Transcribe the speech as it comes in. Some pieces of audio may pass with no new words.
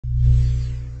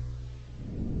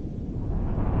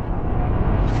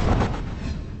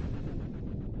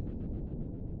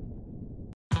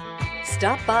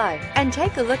Stop by and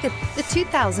take a look at the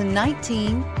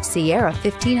 2019 Sierra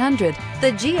 1500.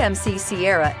 The GMC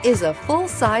Sierra is a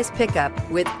full-size pickup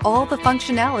with all the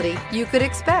functionality you could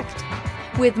expect.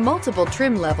 With multiple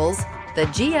trim levels, the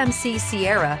GMC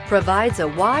Sierra provides a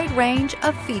wide range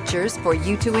of features for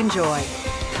you to enjoy.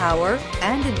 Power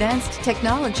and advanced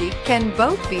technology can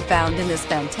both be found in this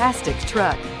fantastic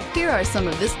truck. Here are some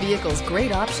of this vehicle's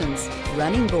great options: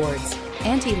 running boards,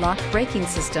 anti-lock braking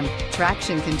system,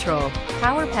 traction control,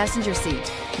 power passenger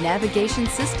seat, navigation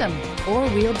system,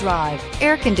 four-wheel drive,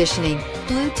 air conditioning,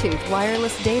 Bluetooth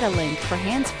wireless data link for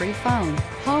hands-free phone,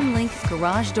 home link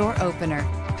garage door opener,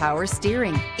 power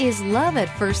steering. Is love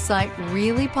at first sight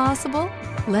really possible?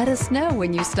 Let us know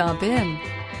when you stop in.